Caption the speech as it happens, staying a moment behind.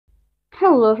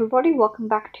Hello everybody, welcome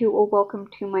back to or welcome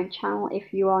to my channel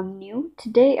if you are new.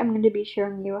 Today I'm going to be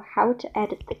showing you how to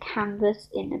edit the canvas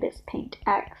in Ibis Paint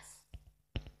X.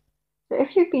 So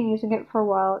if you've been using it for a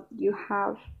while, you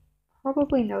have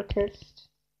probably noticed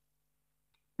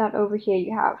that over here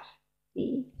you have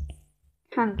the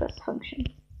canvas function.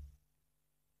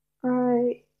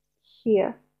 Right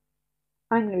here.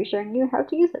 I'm going to be showing you how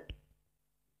to use it.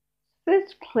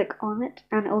 First click on it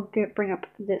and it'll bring up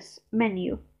this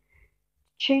menu.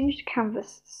 Change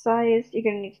canvas size, you're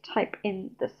going to need to type in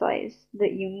the size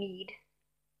that you need.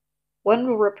 One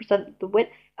will represent the width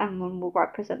and one will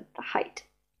represent the height.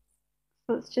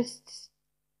 So let's just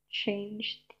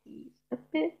change these a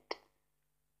bit.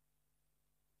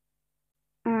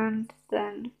 And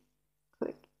then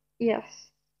click yes.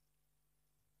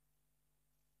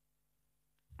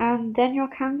 And then your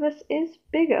canvas is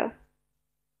bigger.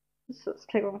 So let's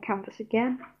click on the canvas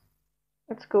again.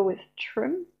 Let's go with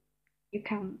trim. You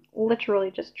can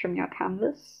literally just trim your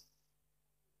canvas.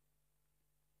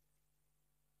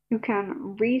 You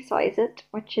can resize it,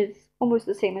 which is almost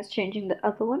the same as changing the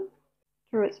other one.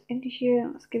 Throw it into here,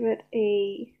 let's give it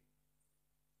a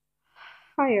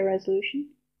higher resolution.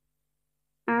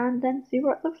 And then see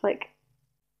what it looks like.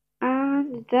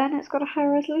 And then it's got a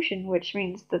higher resolution, which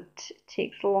means that it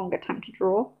takes a longer time to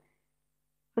draw.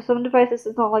 For some devices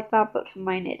it's not like that, but for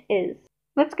mine it is.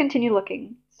 Let's continue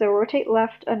looking. So rotate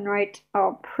left and right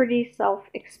are pretty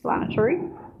self-explanatory.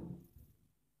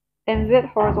 Invert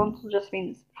horizontal just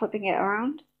means flipping it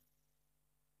around.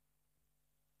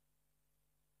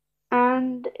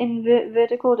 And invert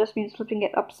vertical just means flipping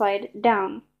it upside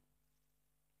down.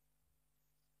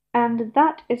 And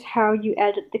that is how you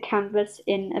edit the canvas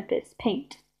in Ibis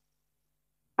Paint.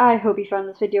 I hope you found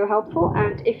this video helpful,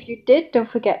 and if you did,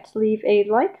 don't forget to leave a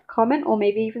like, comment, or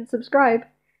maybe even subscribe.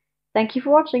 Thank you for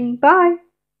watching. Bye!